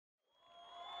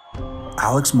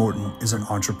Alex Morton is an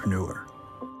entrepreneur,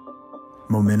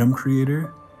 momentum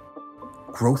creator,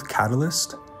 growth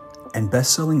catalyst, and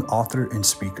best-selling author and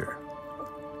speaker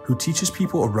who teaches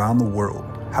people around the world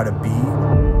how to be,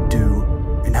 do,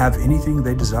 and have anything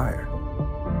they desire.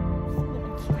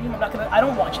 I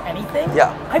don't watch anything.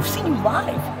 Yeah. I've seen you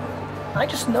live. I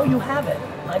just know you have it.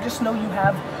 I just know you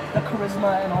have the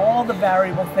charisma and all the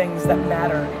variable things that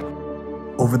matter.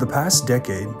 Over the past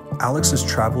decade, Alex has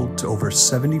traveled to over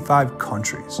 75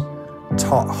 countries,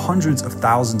 taught hundreds of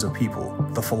thousands of people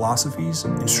the philosophies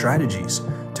and strategies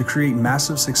to create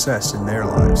massive success in their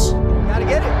lives. Gotta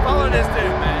get it. Follow this dude,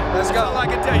 man. Let's go. All I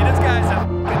can tell you, this guy's a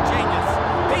genius.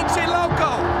 Pinche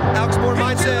loco. Alex Morton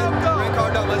mindset. Green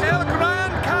card, let's go. El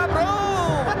Gran Cabron.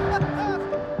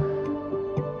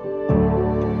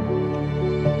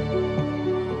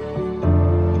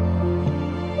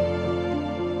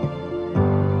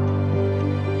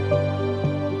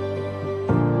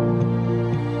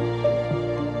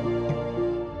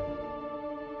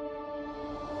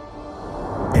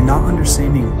 And not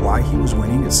understanding why he was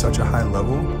winning at such a high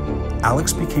level,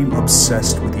 Alex became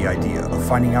obsessed with the idea of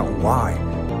finding out why.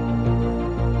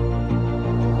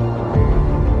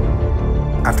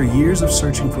 After years of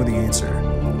searching for the answer,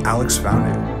 Alex found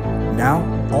it. Now,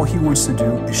 all he wants to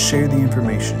do is share the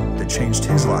information that changed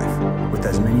his life with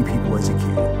as many people as he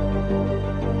can.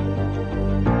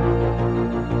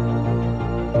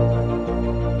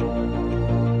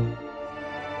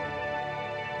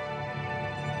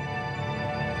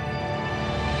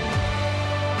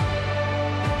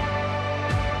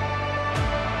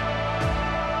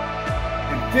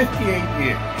 In 58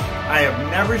 years, I have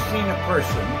never seen a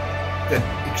person that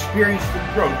experienced the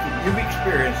growth that you've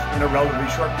experienced in a relatively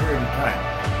short period of time.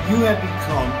 You have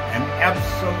become an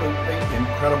absolutely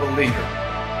incredible leader.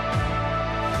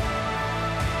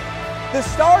 The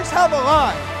stars have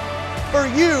aligned for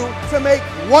you to make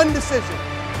one decision.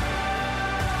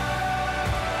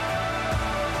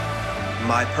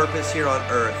 My purpose here on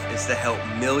earth is to help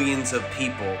millions of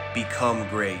people become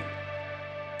great.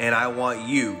 And I want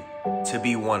you to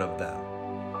be one of them.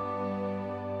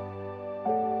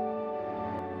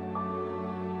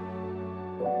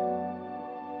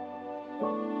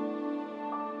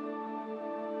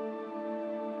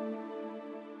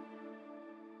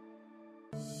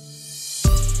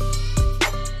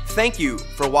 Thank you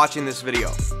for watching this video.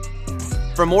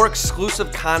 For more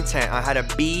exclusive content on how to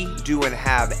be, do, and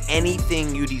have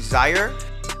anything you desire,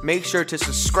 make sure to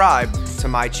subscribe to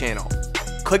my channel.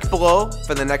 Click below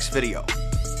for the next video.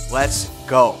 Let's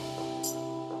go.